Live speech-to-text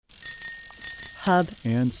Hub,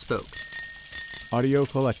 and Spoke. Audio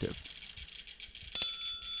Collective.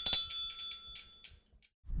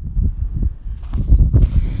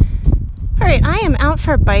 All right, I am out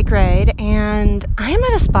for a bike ride, and I am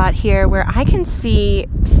at a spot here where I can see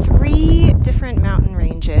 3 different mountain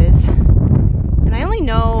ranges, and I only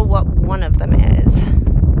know what one of them is.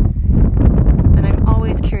 And I'm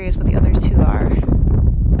always curious what the other 2 are.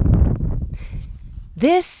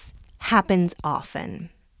 This happens often.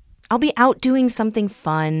 I'll be out doing something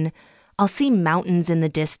fun, I'll see mountains in the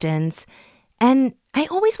distance, and I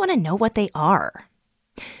always want to know what they are.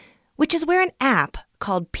 Which is where an app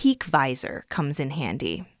called Peak Visor comes in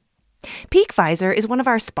handy. Peak Visor is one of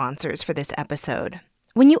our sponsors for this episode.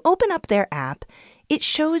 When you open up their app, it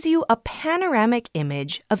shows you a panoramic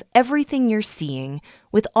image of everything you're seeing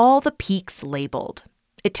with all the peaks labeled.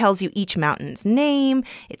 It tells you each mountain's name,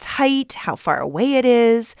 its height, how far away it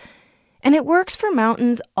is, and it works for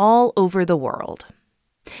mountains all over the world.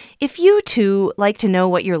 If you too like to know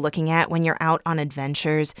what you're looking at when you're out on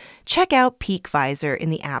adventures, check out Peak Visor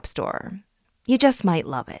in the App Store. You just might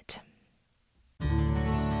love it.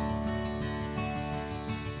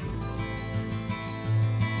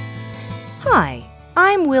 Hi,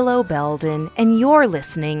 I'm Willow Belden, and you're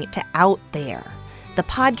listening to Out There, the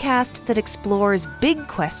podcast that explores big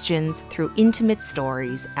questions through intimate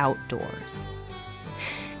stories outdoors.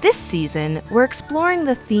 This season, we're exploring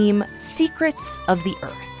the theme Secrets of the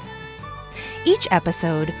Earth. Each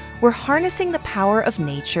episode, we're harnessing the power of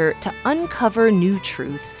nature to uncover new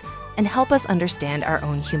truths and help us understand our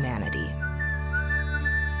own humanity.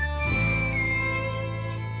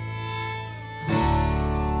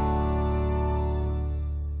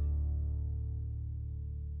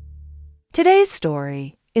 Today's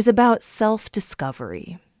story is about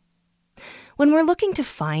self-discovery. When we're looking to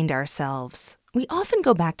find ourselves, we often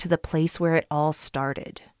go back to the place where it all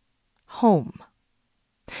started, home.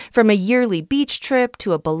 From a yearly beach trip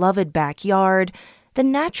to a beloved backyard, the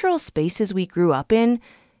natural spaces we grew up in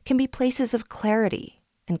can be places of clarity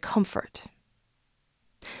and comfort.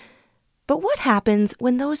 But what happens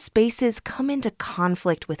when those spaces come into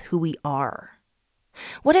conflict with who we are?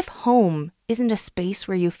 What if home isn't a space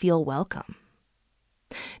where you feel welcome?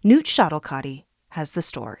 Newt Shuttlecotty has the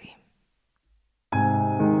story.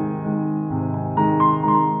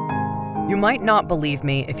 You might not believe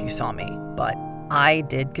me if you saw me, but I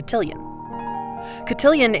did cotillion.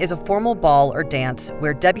 Cotillion is a formal ball or dance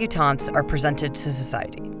where debutantes are presented to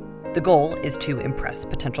society. The goal is to impress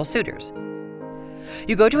potential suitors.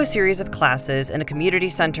 You go to a series of classes in a community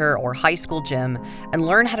center or high school gym and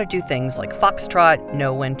learn how to do things like foxtrot,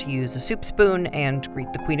 know when to use a soup spoon, and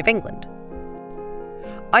greet the Queen of England.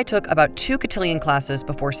 I took about 2 cotillion classes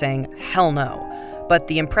before saying, hell no, but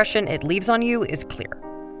the impression it leaves on you is clear.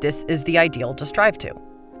 This is the ideal to strive to.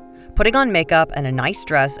 Putting on makeup and a nice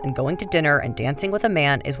dress and going to dinner and dancing with a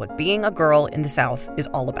man is what being a girl in the South is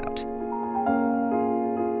all about.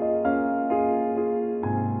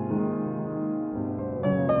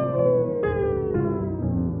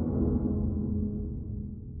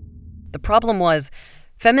 The problem was,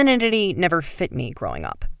 femininity never fit me growing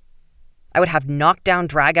up. I would have knockdown,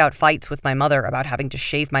 drag-out fights with my mother about having to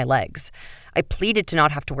shave my legs. I pleaded to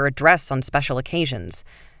not have to wear a dress on special occasions.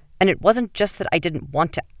 And it wasn't just that I didn't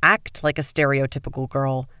want to act like a stereotypical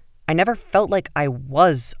girl. I never felt like I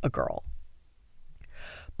was a girl.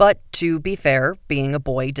 But to be fair, being a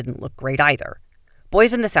boy didn't look great either.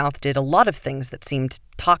 Boys in the South did a lot of things that seemed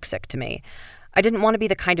toxic to me. I didn't want to be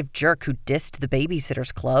the kind of jerk who dissed the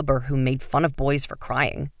babysitters club or who made fun of boys for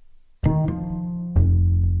crying.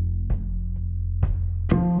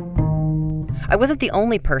 I wasn't the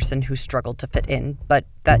only person who struggled to fit in, but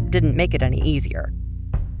that didn't make it any easier.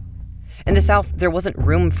 In the South, there wasn't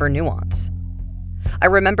room for nuance. I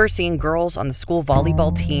remember seeing girls on the school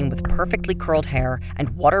volleyball team with perfectly curled hair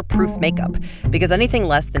and waterproof makeup, because anything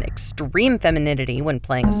less than extreme femininity when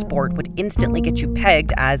playing a sport would instantly get you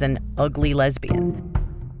pegged as an ugly lesbian.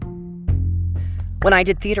 When I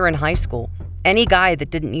did theater in high school, any guy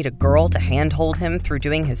that didn't need a girl to handhold him through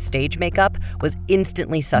doing his stage makeup was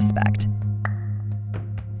instantly suspect.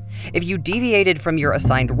 If you deviated from your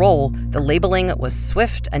assigned role, the labeling was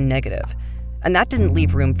swift and negative, and that didn't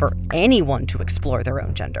leave room for anyone to explore their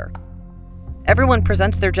own gender. Everyone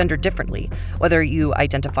presents their gender differently, whether you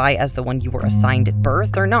identify as the one you were assigned at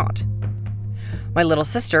birth or not. My little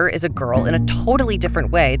sister is a girl in a totally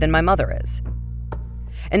different way than my mother is.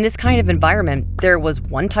 In this kind of environment, there was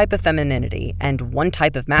one type of femininity and one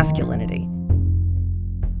type of masculinity.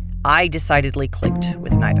 I decidedly clicked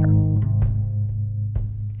with neither.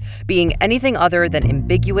 Being anything other than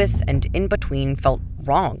ambiguous and in between felt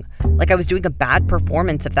wrong, like I was doing a bad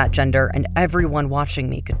performance of that gender and everyone watching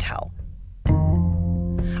me could tell.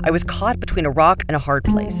 I was caught between a rock and a hard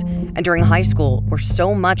place, and during high school, where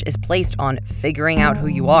so much is placed on figuring out who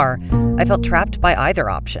you are, I felt trapped by either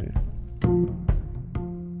option.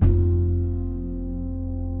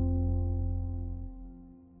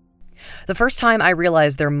 The first time I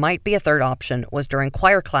realized there might be a third option was during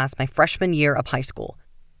choir class my freshman year of high school.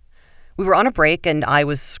 We were on a break and I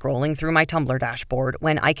was scrolling through my Tumblr dashboard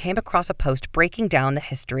when I came across a post breaking down the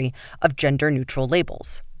history of gender-neutral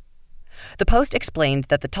labels. The post explained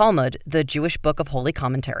that the Talmud, the Jewish book of holy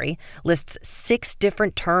commentary, lists 6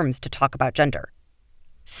 different terms to talk about gender.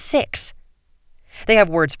 6! They have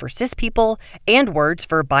words for cis people and words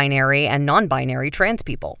for binary and non-binary trans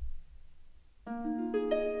people.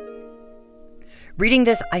 Reading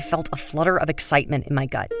this, I felt a flutter of excitement in my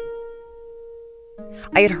gut.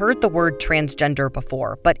 I had heard the word transgender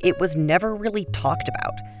before, but it was never really talked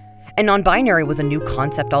about, and non-binary was a new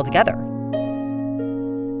concept altogether.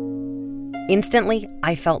 Instantly,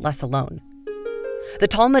 I felt less alone. The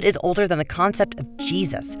Talmud is older than the concept of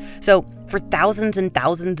Jesus, so for thousands and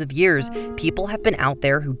thousands of years, people have been out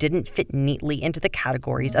there who didn't fit neatly into the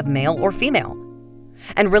categories of male or female,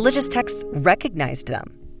 and religious texts recognized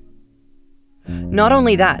them. Not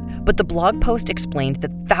only that, but the blog post explained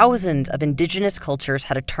that thousands of indigenous cultures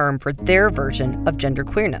had a term for their version of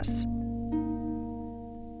genderqueerness.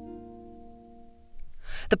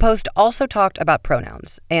 The post also talked about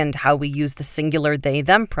pronouns and how we use the singular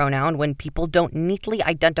they-them pronoun when people don't neatly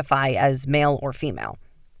identify as male or female.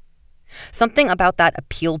 Something about that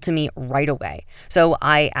appealed to me right away, so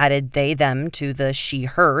I added they-them to the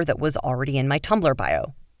she-her that was already in my Tumblr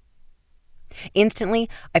bio. Instantly,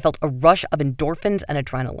 I felt a rush of endorphins and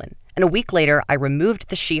adrenaline, and a week later, I removed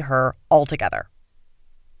the she-her altogether.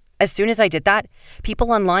 As soon as I did that,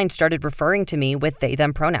 people online started referring to me with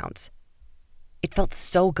they-them pronouns. It felt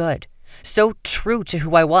so good, so true to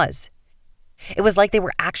who I was. It was like they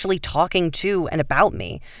were actually talking to and about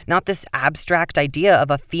me, not this abstract idea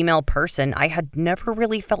of a female person I had never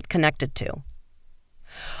really felt connected to.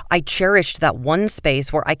 I cherished that one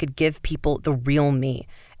space where I could give people the real me,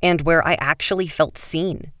 and where I actually felt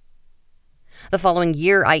seen. The following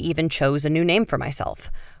year, I even chose a new name for myself,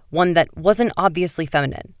 one that wasn't obviously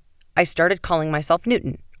feminine. I started calling myself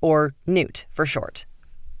Newton, or Newt for short.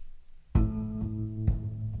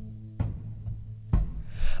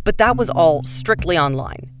 But that was all strictly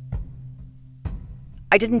online.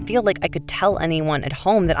 I didn't feel like I could tell anyone at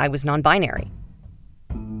home that I was non-binary.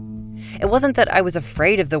 It wasn't that I was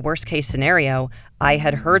afraid of the worst-case scenario. I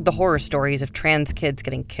had heard the horror stories of trans kids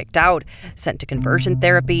getting kicked out, sent to conversion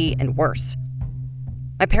therapy, and worse.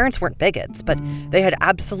 My parents weren't bigots, but they had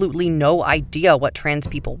absolutely no idea what trans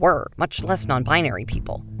people were, much less non-binary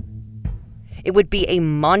people. It would be a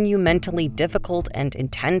monumentally difficult and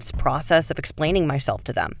intense process of explaining myself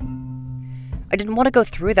to them. I didn't want to go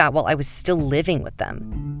through that while I was still living with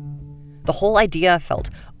them. The whole idea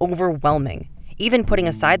felt overwhelming, even putting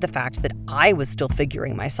aside the fact that I was still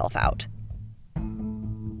figuring myself out.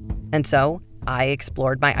 And so, I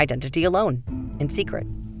explored my identity alone, in secret.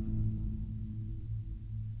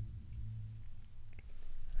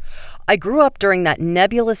 I grew up during that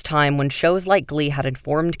nebulous time when shows like Glee had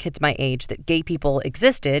informed kids my age that gay people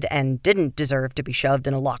existed and didn't deserve to be shoved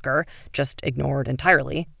in a locker, just ignored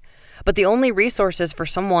entirely. But the only resources for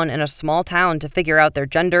someone in a small town to figure out their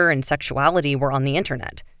gender and sexuality were on the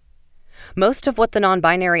internet. Most of what the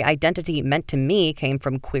non-binary identity meant to me came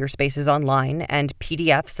from queer spaces online and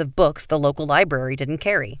PDFs of books the local library didn't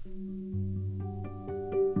carry.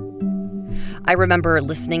 I remember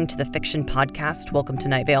listening to the fiction podcast Welcome to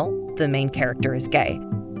Night Vale. The main character is gay.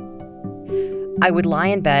 I would lie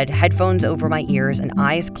in bed, headphones over my ears and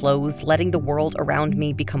eyes closed, letting the world around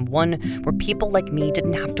me become one where people like me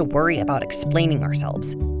didn't have to worry about explaining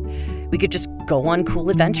ourselves. We could just go on cool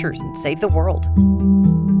adventures and save the world.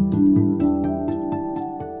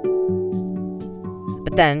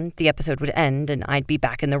 But then the episode would end and I'd be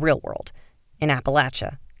back in the real world, in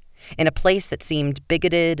Appalachia, in a place that seemed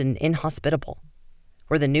bigoted and inhospitable,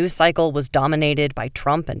 where the news cycle was dominated by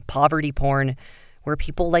Trump and poverty porn, where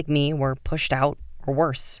people like me were pushed out or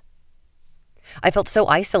worse. I felt so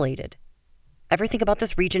isolated. Everything about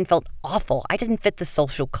this region felt awful. I didn't fit the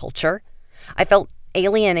social culture. I felt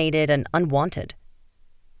alienated and unwanted.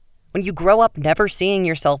 When you grow up never seeing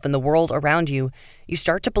yourself in the world around you, you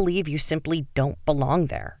start to believe you simply don't belong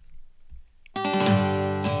there.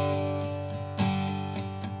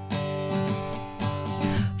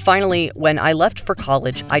 Finally, when I left for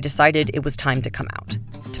college, I decided it was time to come out,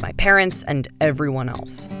 to my parents and everyone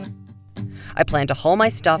else. I plan to haul my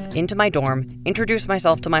stuff into my dorm, introduce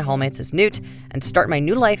myself to my hallmates as Newt, and start my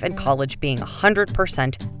new life in college being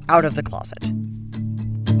 100% out of the closet.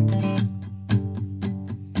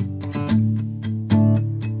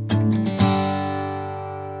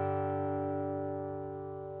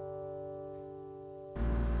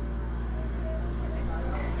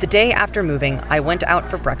 The day after moving, I went out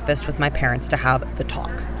for breakfast with my parents to have the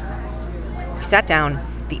talk. We sat down,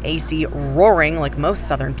 the AC roaring like most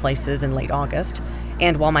southern places in late August,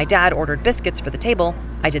 and while my dad ordered biscuits for the table,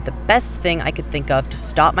 I did the best thing I could think of to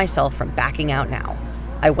stop myself from backing out now.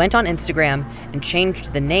 I went on Instagram and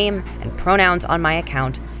changed the name and pronouns on my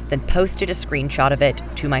account, then posted a screenshot of it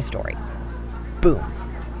to my story. Boom.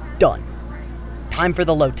 Done. Time for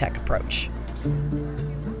the low-tech approach.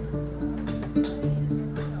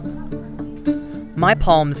 My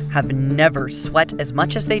palms have never sweat as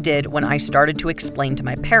much as they did when I started to explain to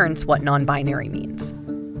my parents what non-binary means.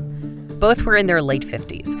 Both were in their late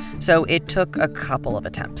 50s, so it took a couple of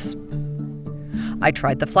attempts. I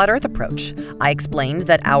tried the flat earth approach. I explained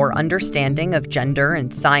that our understanding of gender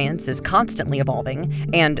and science is constantly evolving,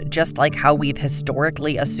 and just like how we've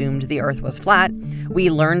historically assumed the earth was flat,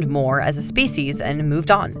 we learned more as a species and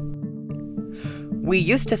moved on. We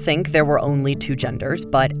used to think there were only two genders,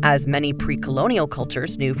 but as many pre-colonial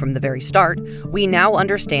cultures knew from the very start, we now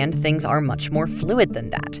understand things are much more fluid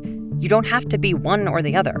than that. You don't have to be one or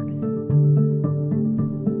the other.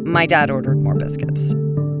 My dad ordered more biscuits.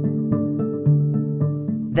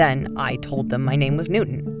 Then I told them my name was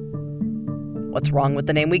Newton. "What's wrong with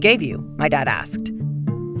the name we gave you?" my dad asked.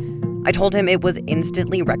 I told him it was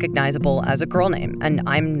instantly recognizable as a girl name, and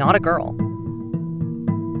I'm not a girl.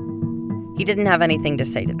 He didn't have anything to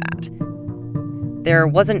say to that. There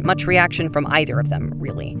wasn't much reaction from either of them,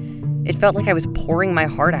 really. It felt like I was pouring my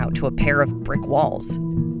heart out to a pair of brick walls.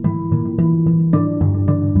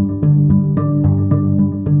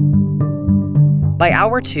 By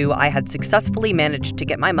hour 2, I had successfully managed to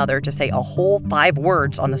get my mother to say a whole 5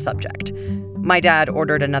 words on the subject. My dad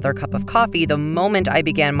ordered another cup of coffee the moment I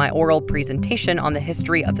began my oral presentation on the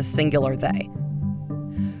history of the singular they.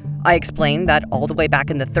 I explained that all the way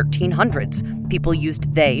back in the 1300s, people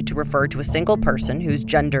used they to refer to a single person whose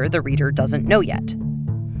gender the reader doesn't know yet.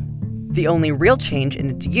 The only real change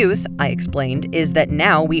in its use, I explained, is that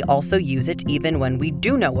now we also use it even when we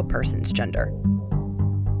do know a person's gender.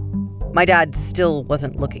 My dad still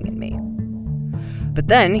wasn't looking at me. But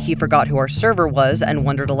then he forgot who our server was and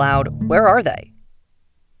wondered aloud, "Where are they?"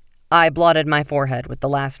 I blotted my forehead with the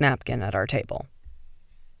last napkin at our table.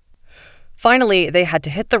 Finally, they had to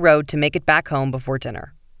hit the road to make it back home before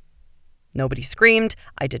dinner. Nobody screamed,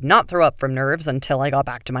 I did not throw up from nerves until I got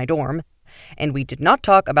back to my dorm, and we did not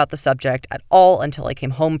talk about the subject at all until I came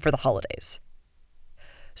home for the holidays.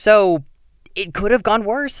 So, it could have gone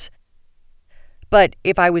worse. But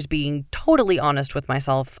if I was being totally honest with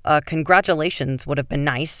myself, congratulations would have been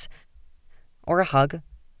nice. Or a hug.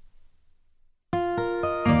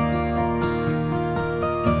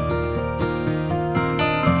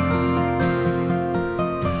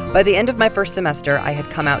 By the end of my first semester, I had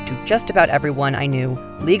come out to just about everyone I knew,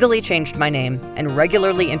 legally changed my name, and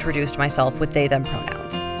regularly introduced myself with they-them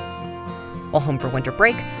pronouns. While home for winter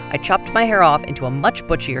break, I chopped my hair off into a much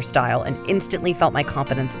butchier style and instantly felt my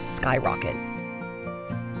confidence skyrocket.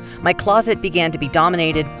 My closet began to be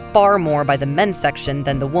dominated far more by the men's section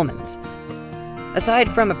than the women's. Aside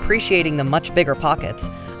from appreciating the much bigger pockets,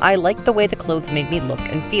 I liked the way the clothes made me look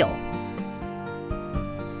and feel.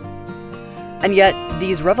 And yet,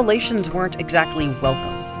 these revelations weren't exactly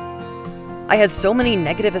welcome. I had so many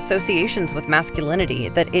negative associations with masculinity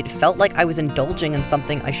that it felt like I was indulging in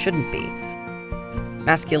something I shouldn't be.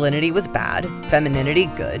 Masculinity was bad, femininity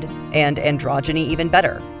good, and androgyny even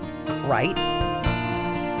better, right?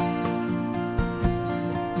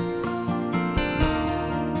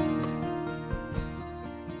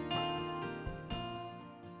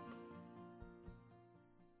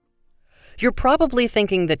 You're probably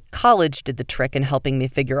thinking that college did the trick in helping me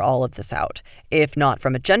figure all of this out. If not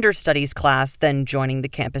from a gender studies class, then joining the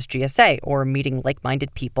campus GSA or meeting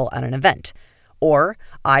like-minded people at an event. Or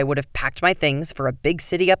I would have packed my things for a big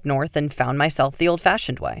city up north and found myself the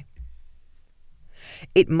old-fashioned way.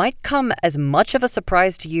 It might come as much of a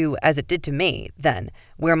surprise to you as it did to me, then,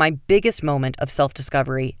 where my biggest moment of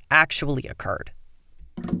self-discovery actually occurred.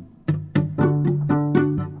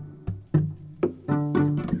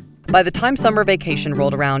 By the time summer vacation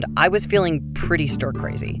rolled around, I was feeling pretty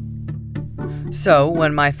stir-crazy. So,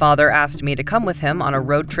 when my father asked me to come with him on a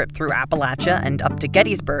road trip through Appalachia and up to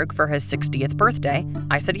Gettysburg for his 60th birthday,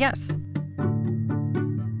 I said yes.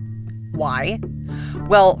 Why?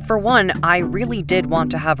 Well, for one, I really did want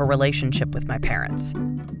to have a relationship with my parents.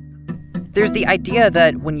 There's the idea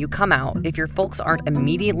that when you come out, if your folks aren't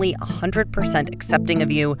immediately 100% accepting of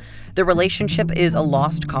you, the relationship is a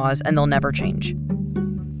lost cause and they'll never change.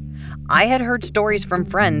 I had heard stories from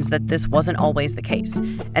friends that this wasn't always the case,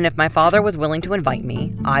 and if my father was willing to invite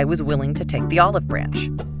me, I was willing to take the olive branch.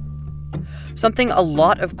 Something a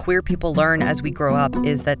lot of queer people learn as we grow up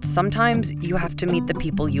is that sometimes you have to meet the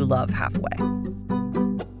people you love halfway.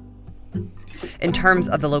 In terms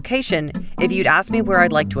of the location, if you'd asked me where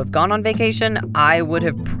I'd like to have gone on vacation, I would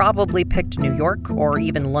have probably picked New York or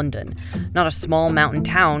even London, not a small mountain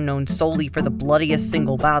town known solely for the bloodiest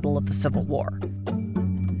single battle of the Civil War.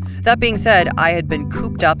 That being said, I had been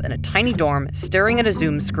cooped up in a tiny dorm, staring at a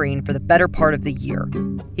Zoom screen for the better part of the year.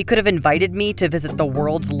 He could have invited me to visit the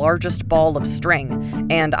world's largest ball of string,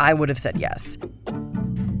 and I would have said yes.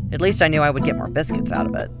 At least I knew I would get more biscuits out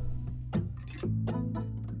of it.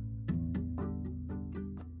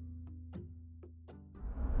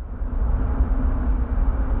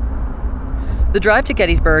 The drive to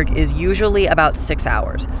Gettysburg is usually about 6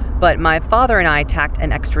 hours, but my father and I tacked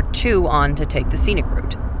an extra 2 on to take the scenic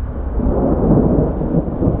route.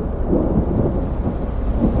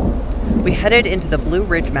 We headed into the Blue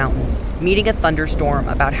Ridge Mountains, meeting a thunderstorm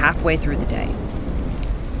about halfway through the day.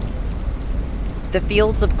 The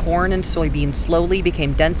fields of corn and soybeans slowly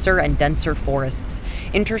became denser and denser forests,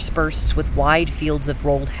 interspersed with wide fields of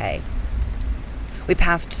rolled hay. We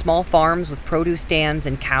passed small farms with produce stands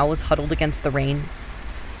and cows huddled against the rain.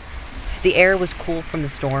 The air was cool from the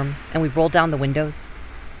storm, and we rolled down the windows.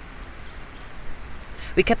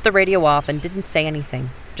 We kept the radio off and didn't say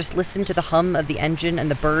anything, just listened to the hum of the engine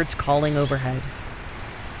and the birds calling overhead.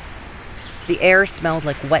 The air smelled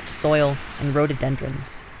like wet soil and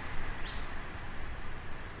rhododendrons.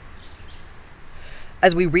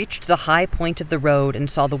 As we reached the high point of the road and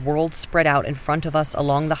saw the world spread out in front of us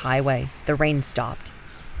along the highway, the rain stopped.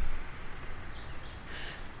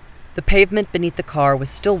 The pavement beneath the car was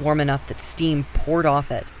still warm enough that steam poured off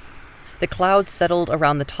it. The clouds settled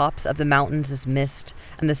around the tops of the mountains as mist,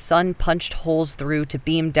 and the sun punched holes through to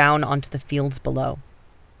beam down onto the fields below.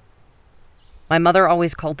 My mother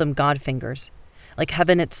always called them God fingers, like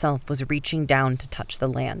heaven itself was reaching down to touch the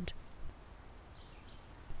land.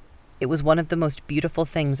 It was one of the most beautiful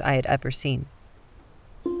things I had ever seen.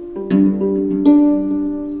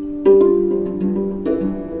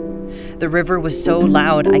 The river was so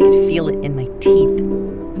loud I could feel it in my teeth.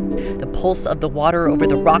 The pulse of the water over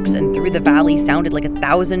the rocks and through the valley sounded like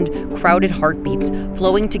 1,000 crowded heartbeats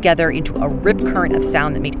flowing together into a rip current of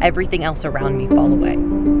sound that made everything else around me fall away.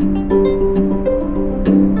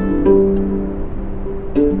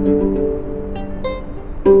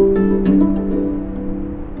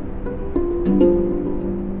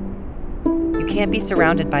 You can't be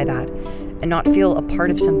surrounded by that and not feel a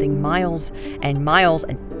part of something miles and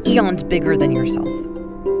eons bigger than yourself.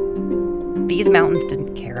 These mountains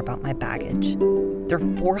didn't care about my baggage. They're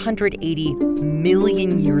 480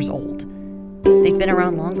 million years old. They'd been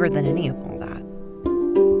around longer than any of all that.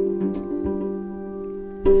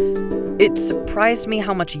 It surprised me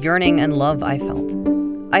how much yearning and love I felt.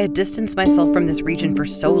 I had distanced myself from this region for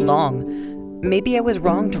so long. Maybe I was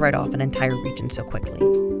wrong to write off an entire region so quickly.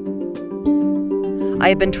 I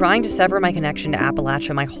had been trying to sever my connection to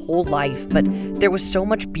Appalachia my whole life, but there was so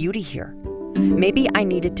much beauty here. Maybe I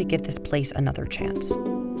needed to give this place another chance.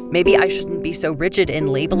 Maybe I shouldn't be so rigid in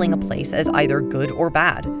labeling a place as either good or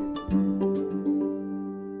bad.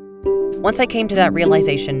 Once I came to that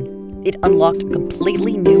realization, it unlocked a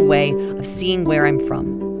completely new way of seeing where I'm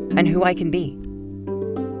from and who I can be.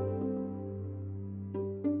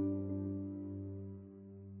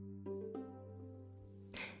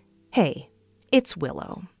 Hey, it's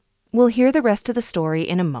Willow. We'll hear the rest of the story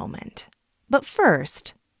in a moment. But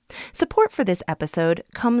first, support for this episode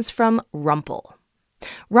comes from Rumpel.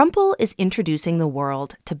 Rumpel is introducing the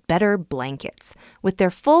world to better blankets with their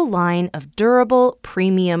full line of durable,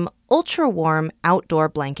 premium, ultra-warm outdoor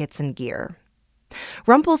blankets and gear.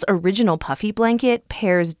 Rumpel's original puffy blanket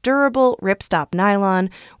pairs durable ripstop nylon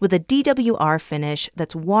with a DWR finish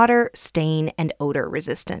that's water, stain, and odor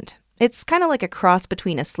resistant. It's kind of like a cross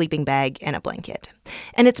between a sleeping bag and a blanket.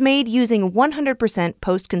 And it's made using 100%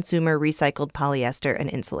 post-consumer recycled polyester and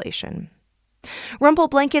insulation. Rumpel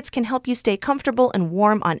blankets can help you stay comfortable and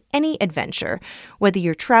warm on any adventure. Whether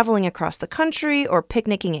you're traveling across the country or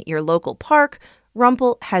picnicking at your local park,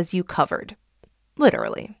 Rumpel has you covered.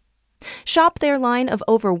 Literally. Shop their line of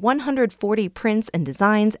over 140 prints and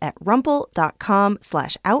designs at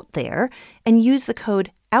rumpel.com/outthere and use the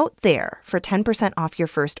code OUTTHERE for 10% off your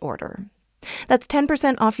first order. That's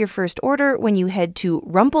 10% off your first order when you head to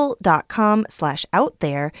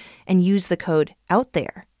rumble.com/outthere and use the code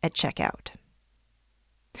OUTTHERE at checkout.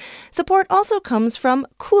 Support also comes from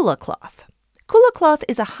Kula Cloth. Kula Cloth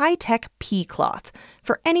is a high-tech pee cloth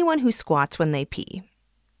for anyone who squats when they pee.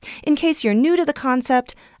 In case you're new to the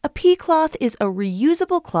concept, a pee cloth is a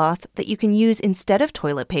reusable cloth that you can use instead of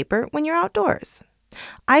toilet paper when you're outdoors.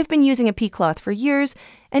 I've been using a pee cloth for years,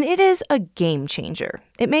 and it is a game changer.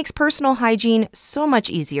 It makes personal hygiene so much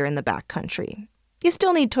easier in the backcountry. You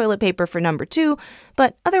still need toilet paper for number 2,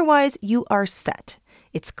 but otherwise you are set.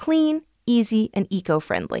 It's clean, easy, and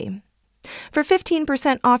eco-friendly. For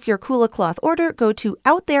 15% off your Kula Cloth order, go to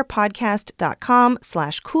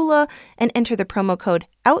outtherepodcast.com/Kula and enter the promo code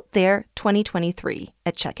OUTTHERE2023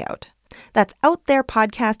 at checkout. That's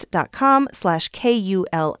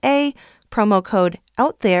outtherepodcast.com/KULA, promo code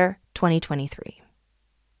OUTTHERE2023.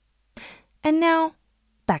 And now,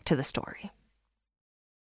 back to the story.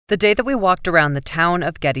 The day that we walked around the town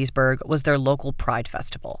of Gettysburg was their local Pride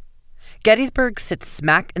Festival. Gettysburg sits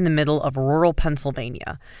smack in the middle of rural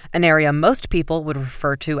Pennsylvania, an area most people would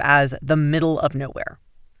refer to as the middle of nowhere.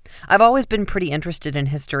 I've always been pretty interested in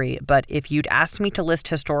history, but if you'd asked me to list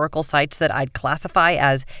historical sites that I'd classify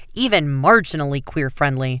as even marginally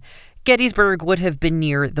queer-friendly, Gettysburg would have been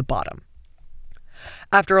near the bottom.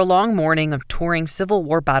 After a long morning of touring Civil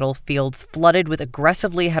War battlefields flooded with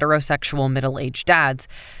aggressively heterosexual middle-aged dads,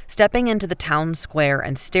 stepping into the town square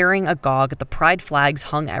and staring agog at the pride flags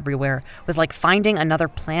hung everywhere was like finding another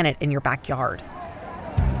planet in your backyard.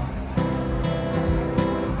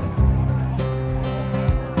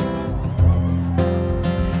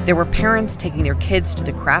 There were parents taking their kids to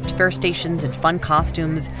the craft fair stations in fun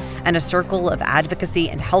costumes, and a circle of advocacy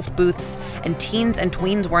and health booths, and teens and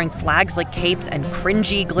tweens wearing flags like capes and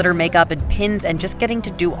cringy glitter makeup and pins and just getting to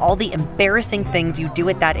do all the embarrassing things you do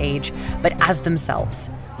at that age, but as themselves.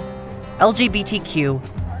 LGBTQ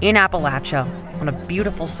in Appalachia on a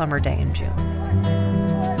beautiful summer day in June.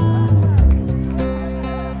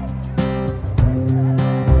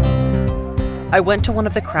 I went to one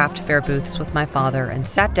of the craft fair booths with my father and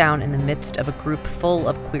sat down in the midst of a group full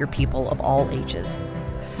of queer people of all ages.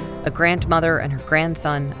 A grandmother and her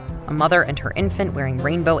grandson, a mother and her infant wearing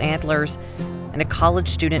rainbow antlers, and a college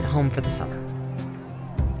student home for the summer.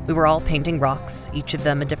 We were all painting rocks, each of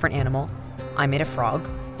them a different animal. I made a frog,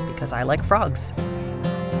 because I like frogs.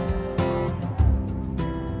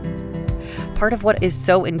 Part of what is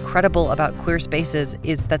so incredible about queer spaces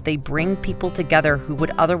is that they bring people together who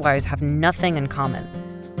would otherwise have nothing in common.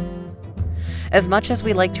 As much as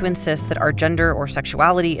we like to insist that our gender or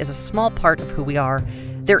sexuality is a small part of who we are,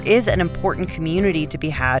 there is an important community to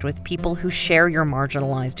be had with people who share your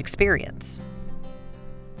marginalized experience.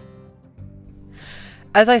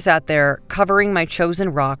 As I sat there, covering my chosen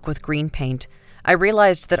rock with green paint, I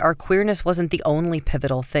realized that our queerness wasn't the only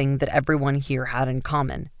pivotal thing that everyone here had in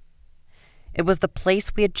common. It was the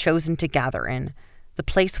place we had chosen to gather in, the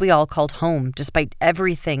place we all called home, despite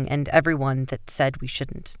everything and everyone that said we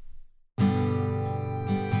shouldn't.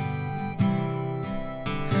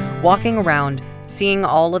 Walking around, seeing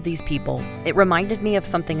all of these people, it reminded me of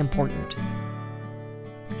something important.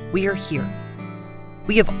 We are here.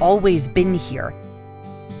 We have always been here.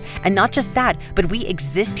 And not just that, but we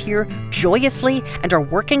exist here joyously and are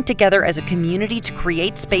working together as a community to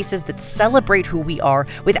create spaces that celebrate who we are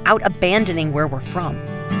without abandoning where we're from.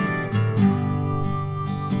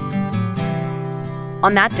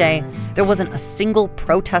 On that day, there wasn't a single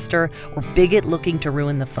protester or bigot looking to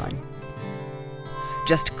ruin the fun.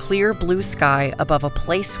 Just clear blue sky above a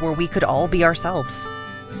place where we could all be ourselves.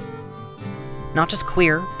 Not just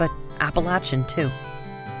queer, but Appalachian too.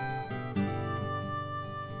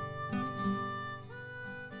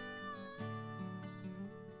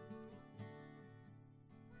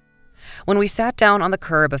 When we sat down on the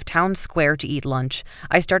curb of Town Square to eat lunch,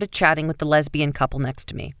 I started chatting with the lesbian couple next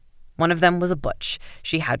to me. One of them was a butch.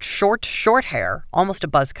 She had short hair, almost a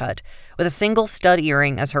buzz cut, with a single stud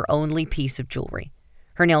earring as her only piece of jewelry.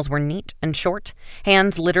 Her nails were neat and short,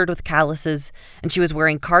 hands littered with calluses, and she was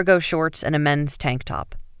wearing cargo shorts and a men's tank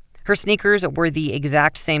top. Her sneakers were the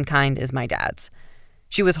exact same kind as my dad's.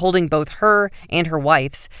 She was holding both her and her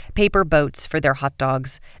wife's paper boats for their hot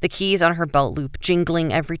dogs, the keys on her belt loop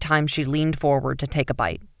jingling every time she leaned forward to take a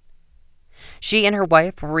bite. She and her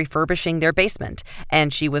wife were refurbishing their basement,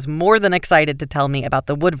 and she was more than excited to tell me about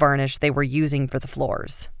the wood varnish they were using for the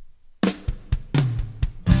floors.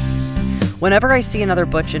 Whenever I see another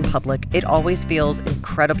butch in public, it always feels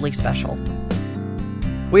incredibly special.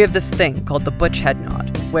 We have this thing called the butch head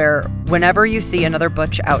nod, where whenever you see another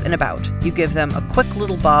butch out and about, you give them a quick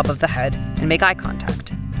little bob of the head and make eye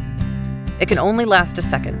contact. It can only last a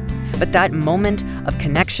second, but that moment of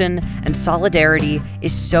connection and solidarity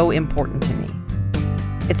is so important to me.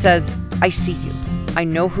 It says, I see you, I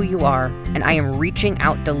know who you are, and I am reaching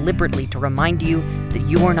out deliberately to remind you that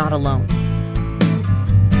you are not alone.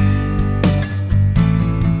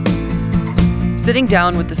 Sitting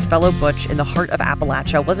down with this fellow butch in the heart of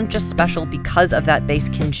Appalachia wasn't just special because of that base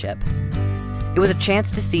kinship. It was a chance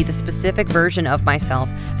to see the specific version of myself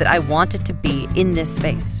that I wanted to be in this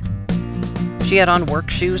space. She had on work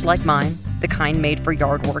shoes like mine, the kind made for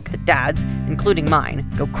yard work that dads, including mine,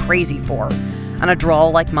 go crazy for, and a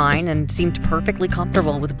drawl like mine, and seemed perfectly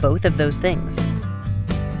comfortable with both of those things.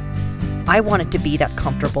 I wanted to be that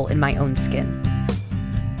comfortable in my own skin.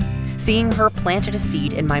 Seeing her planted a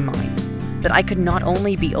seed in my mind that I could not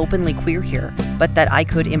only be openly queer here, but that I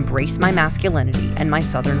could embrace my masculinity and my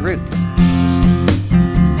Southern roots.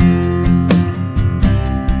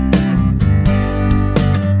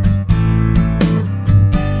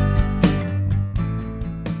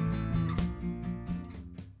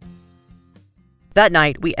 That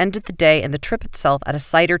night, we ended the day and the trip itself at a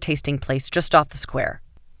cider tasting place just off the square.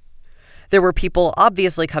 There were people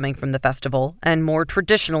obviously coming from the festival, and more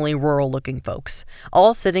traditionally rural-looking folks,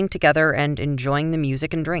 all sitting together and enjoying the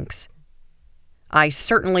music and drinks. I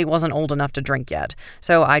certainly wasn't old enough to drink yet,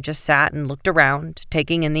 so I just sat and looked around,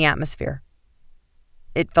 taking in the atmosphere.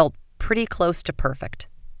 It felt pretty close to perfect.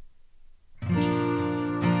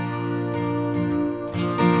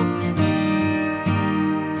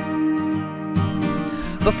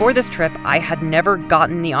 Before this trip, I had never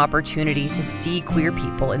gotten the opportunity to see queer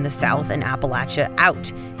people in the South and Appalachia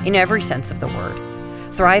out, in every sense of the word,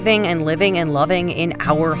 thriving and living and loving in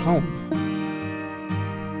our home.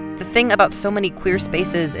 The thing about so many queer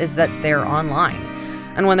spaces is that they're online,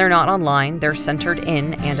 and when they're not online, they're centered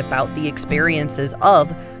in and about the experiences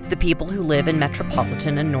of the people who live in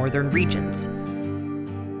metropolitan and northern regions.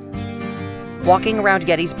 Walking around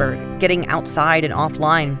Gettysburg, getting outside and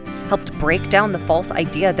offline, helped break down the false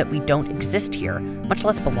idea that we don't exist here, much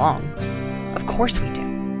less belong. Of course we do.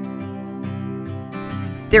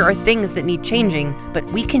 There are things that need changing, but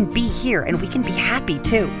we can be here and we can be happy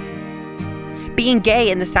too. Being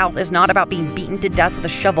gay in the South is not about being beaten to death with a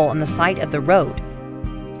shovel on the side of the road.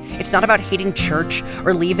 It's not about hating church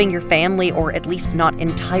or leaving your family, or at least not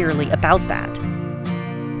entirely about that.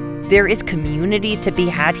 There is community to be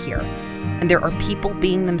had here, and there are people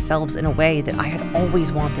being themselves in a way that I had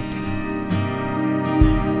always wanted to.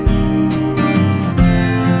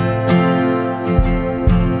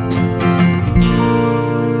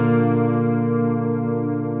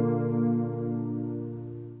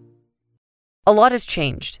 A lot has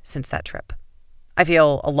changed since that trip. I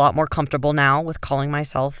feel a lot more comfortable now with calling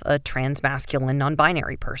myself a trans-masculine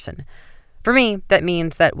non-binary person. For me, that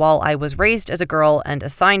means that while I was raised as a girl and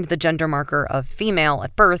assigned the gender marker of female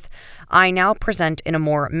at birth, I now present in a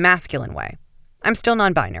more masculine way. I'm still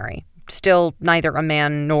non-binary, still neither a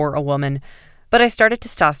man nor a woman, but I started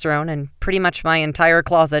testosterone and pretty much my entire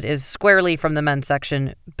closet is squarely from the men's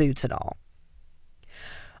section, boots and all.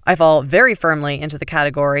 I fall very firmly into the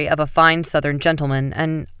category of a fine Southern gentleman,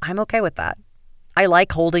 and I'm okay with that. I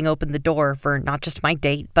like holding open the door for not just my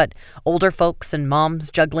date, but older folks and moms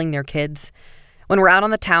juggling their kids. When we're out on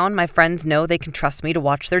the town, my friends know they can trust me to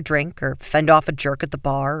watch their drink or fend off a jerk at the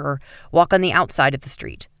bar or walk on the outside of the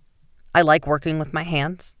street. I like working with my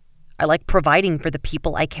hands. I like providing for the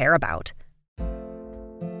people I care about.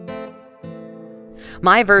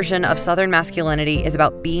 My version of Southern masculinity is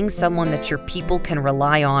about being someone that your people can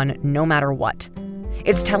rely on no matter what.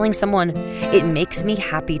 It's telling someone, it makes me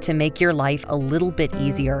happy to make your life a little bit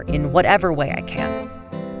easier in whatever way I can.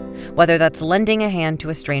 Whether that's lending a hand to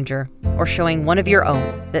a stranger or showing one of your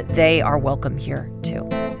own that they are welcome here too.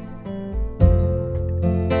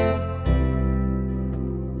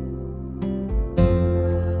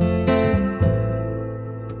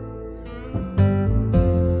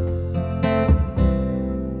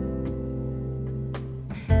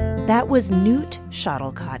 That was Newt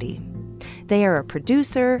Shuttlecotty. They are a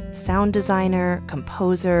producer, sound designer,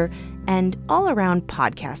 composer, and all-around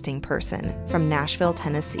podcasting person from Nashville,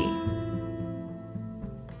 Tennessee.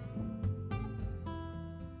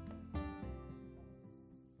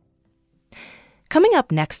 Coming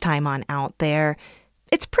up next time on Out There,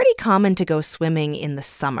 it's pretty common to go swimming in the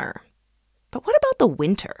summer. But what about the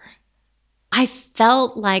winter? I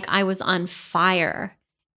felt like I was on fire.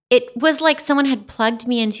 It was like someone had plugged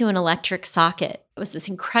me into an electric socket. It was this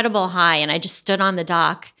incredible high, and I just stood on the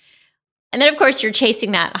dock. And then, of course, you're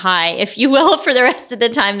chasing that high, if you will, for the rest of the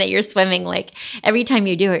time that you're swimming. Like, every time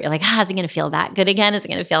you do it, you're like, is it going to feel that good again? Is it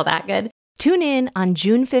going to feel that good? Tune in on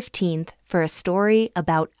June 15th for a story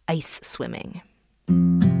about ice swimming.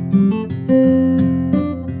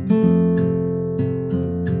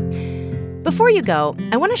 Before you go,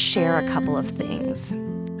 I want to share a couple of things.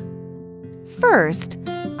 First,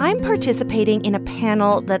 I'm participating in a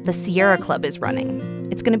panel that the Sierra Club is running.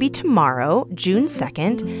 It's going to be tomorrow, June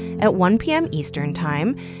 2nd, at 1 p.m. Eastern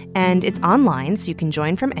Time, and it's online, so you can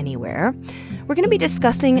join from anywhere. We're going to be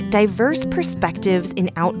discussing diverse perspectives in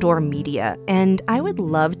outdoor media, and I would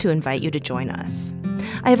love to invite you to join us.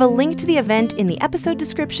 I have a link to the event in the episode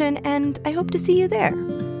description, and I hope to see you there.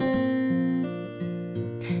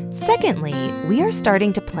 Secondly, we are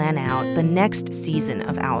starting to plan out the next season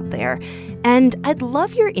of Out There, and I'd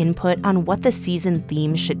love your input on what the season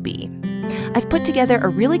theme should be. I've put together a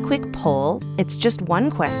really quick poll. It's just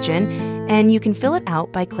one question, and you can fill it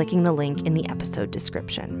out by clicking the link in the episode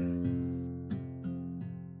description.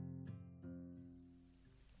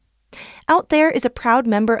 Out There is a proud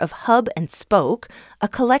member of Hub and Spoke, a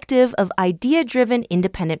collective of idea-driven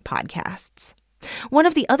independent podcasts. One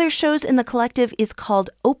of the other shows in the collective is called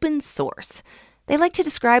Open Source. They like to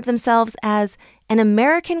describe themselves as an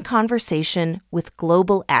American conversation with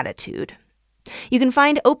global attitude. You can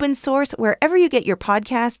find Open Source wherever you get your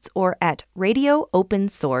podcasts or at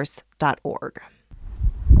radioopensource.org.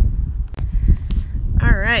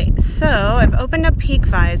 All right, so I've opened up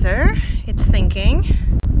PeakVisor. It's thinking.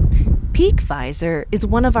 PeakVisor is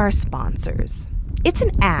one of our sponsors. It's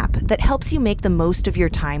an app that helps you make the most of your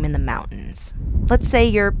time in the mountains. Let's say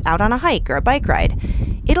you're out on a hike or a bike ride.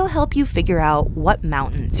 It'll help you figure out what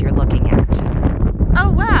mountains you're looking at.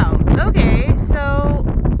 Oh, wow. Okay, so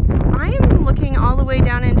I am looking all the way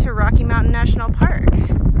down into Rocky Mountain National Park.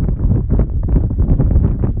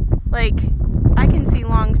 Like, I can see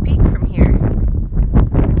Long's Peak from here.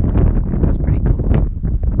 That's pretty cool.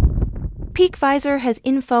 PeakVisor has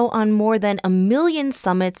info on more than 1 million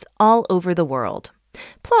summits all over the world.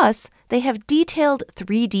 Plus, they have detailed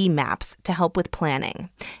 3D maps to help with planning.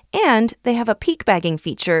 And they have a peak bagging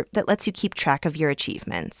feature that lets you keep track of your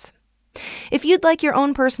achievements. If you'd like your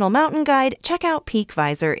own personal mountain guide, check out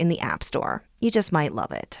PeakVisor in the App Store. You just might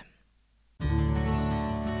love it.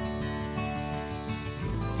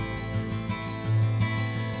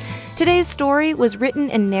 Today's story was written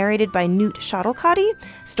and narrated by Newt Shuttlecotty,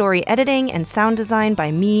 story editing and sound design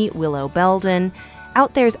by me, Willow Belden.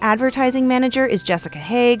 Out There's advertising manager is Jessica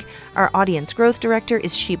Haig, our audience growth director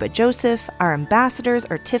is Sheba Joseph, our ambassadors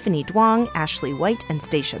are Tiffany Duong, Ashley White, and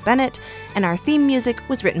Stacia Bennett, and our theme music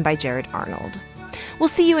was written by Jared Arnold. We'll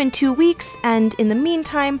see you in 2 weeks, and in the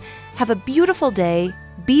meantime, have a beautiful day,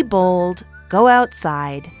 be bold, go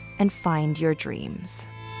outside, and find your dreams.